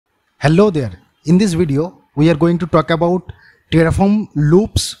Hello there. In this video, we are going to talk about Terraform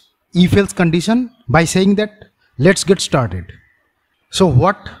loops if-else condition by saying that let's get started. So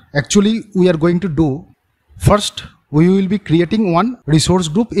what actually we are going to do, first we will be creating one resource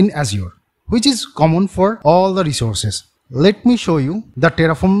group in Azure, which is common for all the resources. Let me show you the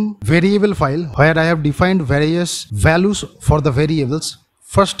Terraform variable file where I have defined various values for the variables.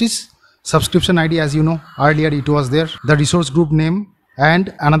 First is subscription ID, as you know, earlier it was there, the resource group name,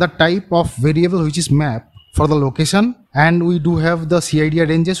 and another type of variable which is map for the location, and we do have the CID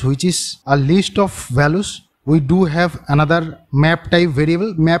ranges, which is a list of values. We do have another map type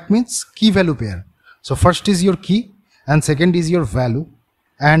variable. Map means key value pair. So first is your key and second is your value,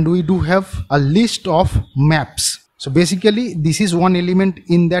 and we do have a list of maps. So basically this is one element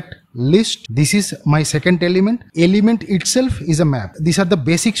in that list. This is my second element. Element itself is a map. These are the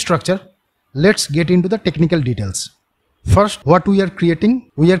basic structure. Let's get into the technical details. First, what we are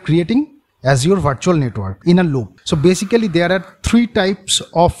creating Azure virtual network in a loop. So basically there are three types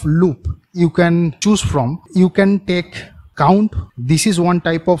of loop you can choose from. You can take count. This is one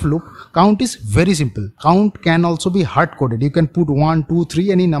type of loop. Count is very simple. Count can also be hard coded. You can put 1, 2,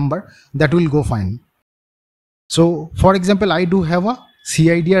 3, any number, that will go fine. So for example, I do have a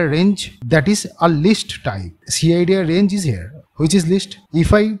CID range, that is a list type. CID range is here, which is list.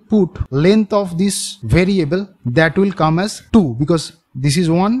 If I put length of this variable, that will come as 2, because this is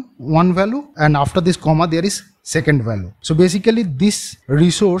one value, and after this comma there is second value. So basically this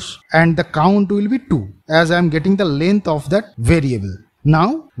resource and the count will be 2, as I am getting the length of that variable.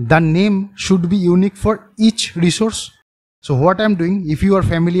 Now the name should be unique for each resource. So what I am doing, if you are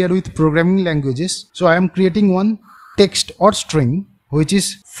familiar with programming languages, so I am creating one text or string, which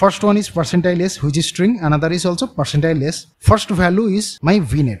is first one is %s, which is string, another is also %s. First value is my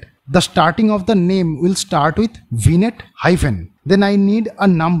vnet. The starting of the name will start with vnet hyphen. Then I need a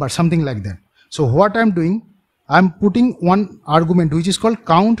number, something like that. So what I'm doing, I'm putting one argument which is called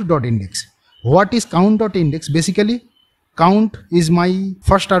count.index. What is count.index? Basically count is my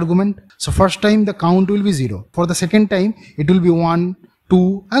first argument. So first time the count will be 0. For the second time it will be 1,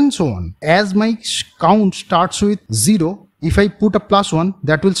 2 and so on. As my count starts with 0, if I put a +1,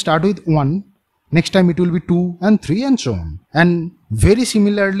 that will start with 1. Next time it will be 2 and 3 and so on. And very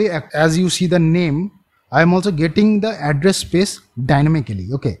similarly, as you see the name, I am also getting the address space dynamically.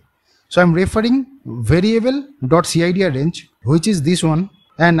 Okay. So I'm referring variable.cid range, which is this one,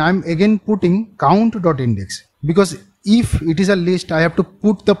 and I'm again putting count.index, because if it is a list, I have to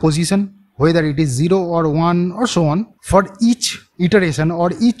put the position, whether it is 0 or 1 or so on. For each iteration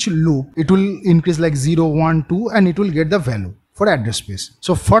or each loop, it will increase like 0, 1, 2, and it will get the value for address space.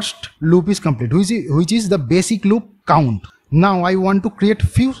 So first loop is complete, which is the basic loop count. Now I want to create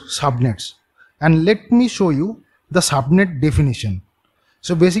few subnets, and let me show you the subnet definition.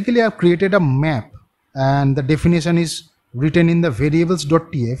 So basically I have created a map, and the definition is written in the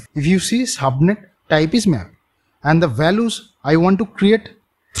variables.tf. If you see, subnet type is map, and the values, I want to create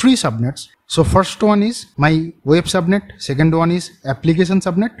 3 subnets. So first one is my web subnet, second one is application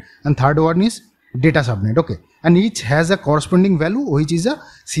subnet, and third one is data subnet. Okay, and each has a corresponding value, which is a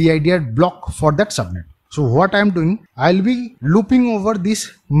CID block for that subnet. So what I am doing, I'll be looping over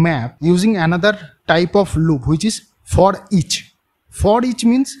this map using another type of loop, which is for each. For each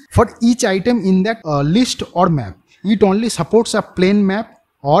means for each item in that list or map. It only supports a plain map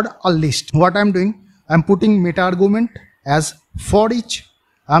or a list. What I'm doing, I'm putting meta argument as for each.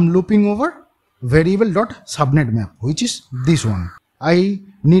 I'm looping over variable.subnet map, which is this one. I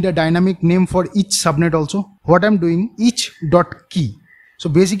need a dynamic name for each subnet also. What I'm doing, each.key. So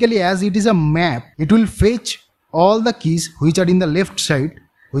basically, as it is a map, it will fetch all the keys which are in the left side,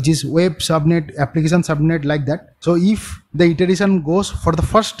 which is web subnet, application subnet, like that. So if the iteration goes for the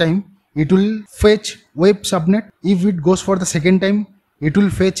first time, it will fetch web subnet. If it goes for the second time, it will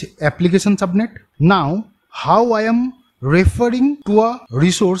fetch application subnet. Now, how I am referring to a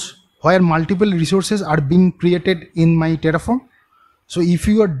resource where multiple resources are being created in my Terraform. So if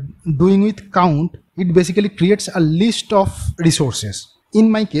you are doing with count, it basically creates a list of resources. In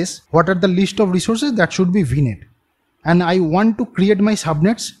my case, what are the list of resources? That should be vnet. And I want to create my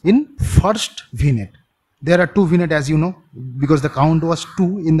subnets in first vnet. There are 2 vnet, as you know, because the count was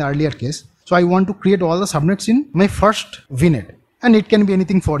 2 in the earlier case. So I want to create all the subnets in my first vnet, and it can be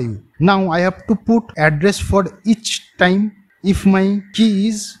anything for you. Now I have to put address for each time. If my key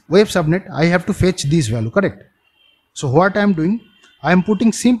is web subnet, I have to fetch this value, correct? So what I am doing, I am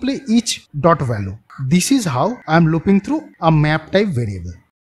putting simply each dot value. This is how I am looping through a map type variable.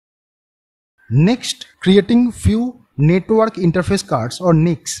 Next, creating few network interface cards or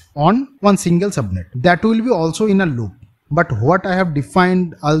NICs on one single subnet. That will be also in a loop. but what I have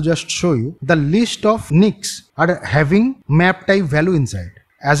defined, I'll just show you. The list of nicks are having map type value inside.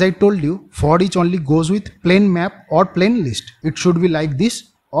 As I told you, for each only goes with plain map or plain list. It should be like this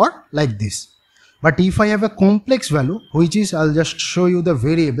or like this. But if I have a complex value, which is, I'll just show you the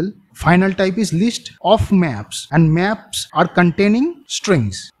variable, final type is list of maps, and maps are containing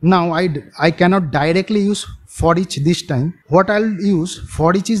strings. Now I cannot directly use for each this time. What I'll use,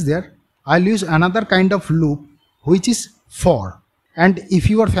 for each is there, I'll use another kind of loop which is for. And if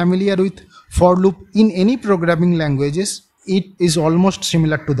you are familiar with for loop in any programming languages, it is almost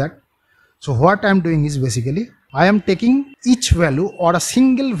similar to that. So what I'm doing is basically I am taking each value or a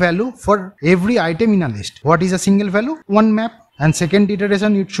single value for every item in a list. What is a single value? One map, and second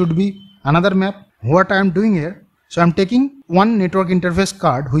iteration it should be another map. What I am doing here, so I'm taking one network interface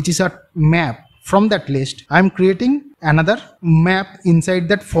card which is a map. From that list I am creating another map inside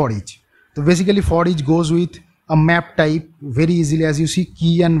that for each. So basically for each goes with a map type very easily, as you see,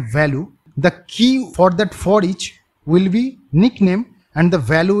 key and value. The key for that for each will be nickname and the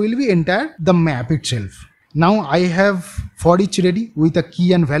value will be entire the map itself. Now I have for each ready with a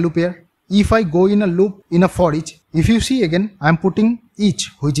key and value pair. If I go in a loop in a for each, if you see again, I am putting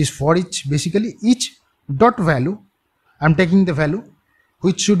each, which is for each, basically each dot value. I am taking the value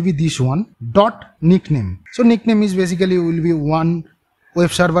which should be this one dot nickname. So nickname is basically will be one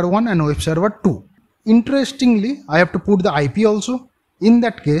web server 1 and web server 2. Interestingly, I have to put the IP also. In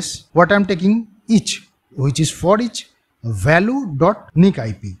that case, what I am taking each, which is for each value dot nick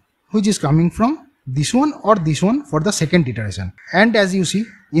IP, which is coming from this one or this one for the second iteration. And as you see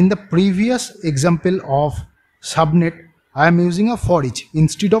in the previous example of subnet, I am using a for each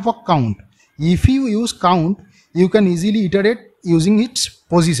instead of a count. If you use count, you can easily iterate using its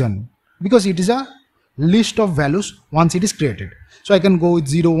position because it is a list of values once it is created. So I can go with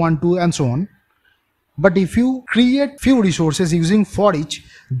 0, 1, 2 and so on. But if you create few resources using for each,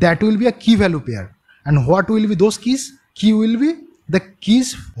 that will be a key value pair. And what will be those keys? Key will be the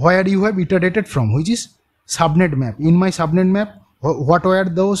keys where you have iterated from, which is subnet map. In my subnet map, what were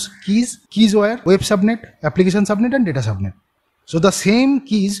those keys? Keys were web subnet, application subnet and data subnet. So the same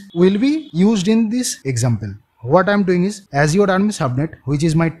keys will be used in this example. What I am doing is Azure Army subnet, which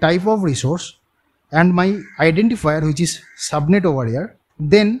is my type of resource, and my identifier, which is subnet over here.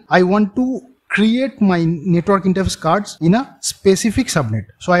 Then I want to create my network interface cards in a specific subnet.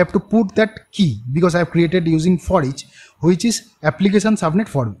 So I have to put that key because I have created using for each, which is application subnet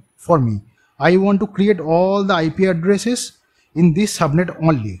for me. I want to create all the IP addresses in this subnet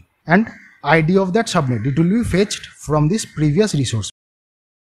only, and ID of that subnet, it will be fetched from this previous resource.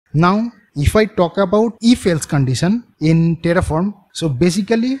 Now if I talk about if else condition in Terraform, so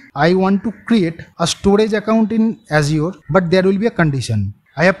basically I want to create a storage account in Azure, but there will be a condition.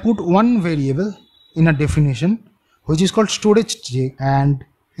 I have put one variable in a definition which is called storage check, and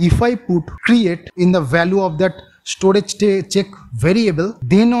if I put create in the value of that storage check variable,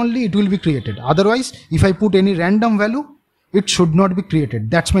 then only it will be created. Otherwise, if I put any random value, it should not be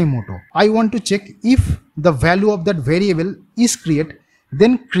created. That's my motto. I want to check if the value of that variable is create,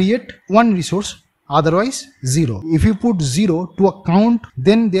 then create one resource, otherwise 0. If you put 0 to a count,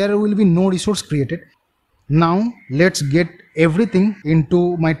 then there will be no resource created. Now let's get everything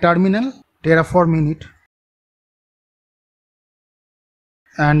into my terminal, Terraform init,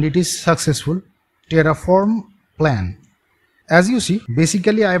 and it is successful. Terraform plan. As you see,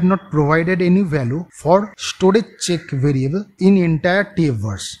 basically I have not provided any value for storage check variable in entire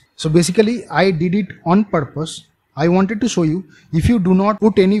TFVerse. So basically I did it on purpose. I wanted to show you, if you do not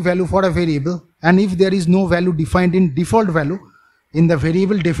put any value for a variable, and if there is no value defined in default value in the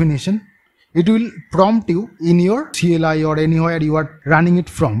variable definition, it will prompt you in your CLI or anywhere you are running it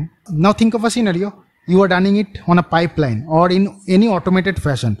from. Now think of a scenario, you are running it on a pipeline or in any automated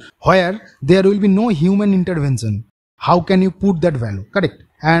fashion where there will be no human intervention. How can you put that value? Correct.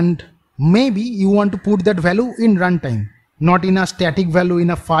 And maybe you want to put that value in runtime, not in a static value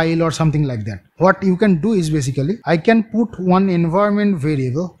in a file or something like that. What you can do is basically, I can put one environment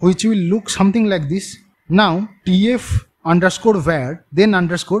variable which will look something like this. Now tf underscore var, then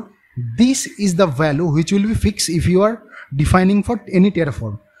underscore, this is the value which will be fixed if you are defining for any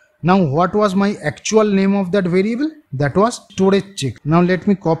Terraform. Now what was my actual name of that variable? That was storage check. Now let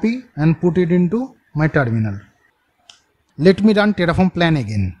me copy and put it into my terminal. Let me run Terraform plan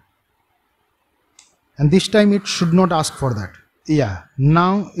again. And this time it should not ask for that. Yeah,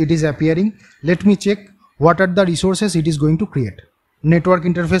 now it is appearing. Let me check what are the resources it is going to create. Network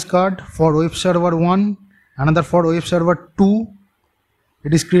interface card for web server 1, another for web server 2.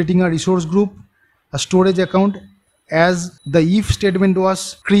 It is creating a resource group, a storage account. As the if statement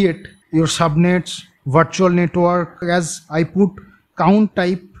was create your subnets virtual network. As I put count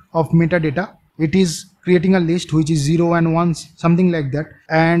type of metadata, it is creating a list which is 0 and 1, something like that,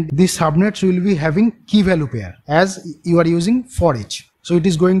 and these subnets will be having key value pair as you are using for each. So it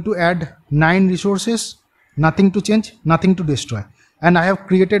is going to add 9 resources, nothing to change, nothing to destroy. And I have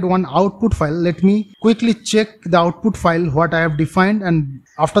created one output file. Let me quickly check the output file what I have defined, and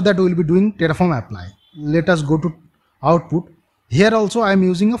after that we will be doing Terraform apply. Let us go to output. Here also I am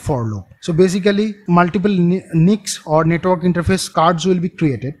using a for loop. So basically multiple NICs or network interface cards will be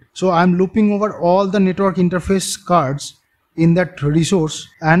created. So I am looping over all the network interface cards in that resource,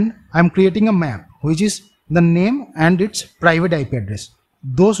 and I am creating a map which is the name and its private IP address.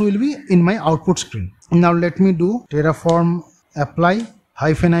 Those will be in my output screen. Now let me do Terraform apply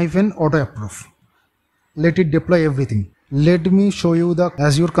 -- auto approve. Let it deploy everything. Let me show you the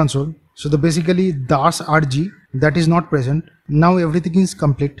Azure console. So the basically das RG that is not present. Now everything is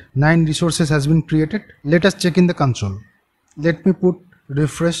complete. 9 resources has been created. Let us check in the console. Let me put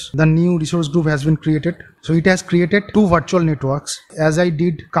refresh. The new resource group has been created. So it has created 2 virtual networks. As I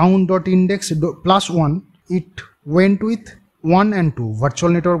did count.index +1, it went with 1 and 2, virtual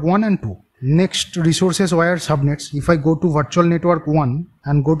network 1 and 2. Next resources were subnets. If I go to virtual network 1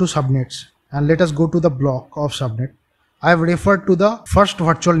 and go to subnets, and let us go to the block of subnet, I have referred to the first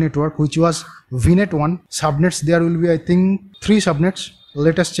virtual network which was VNet 1. Subnets there will be I think 3 subnets.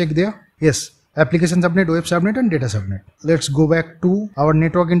 Let us check there. Yes, application subnet, web subnet and data subnet. Let's go back to our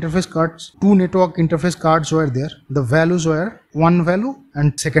network interface cards. 2 network interface cards were there. The values were 1 value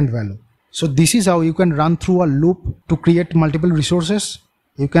and second value. So this is how you can run through a loop to create multiple resources.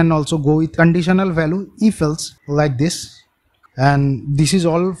 You can also go with conditional value if else like this. And this is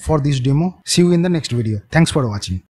all for this demo. See you in the next video. Thanks for watching.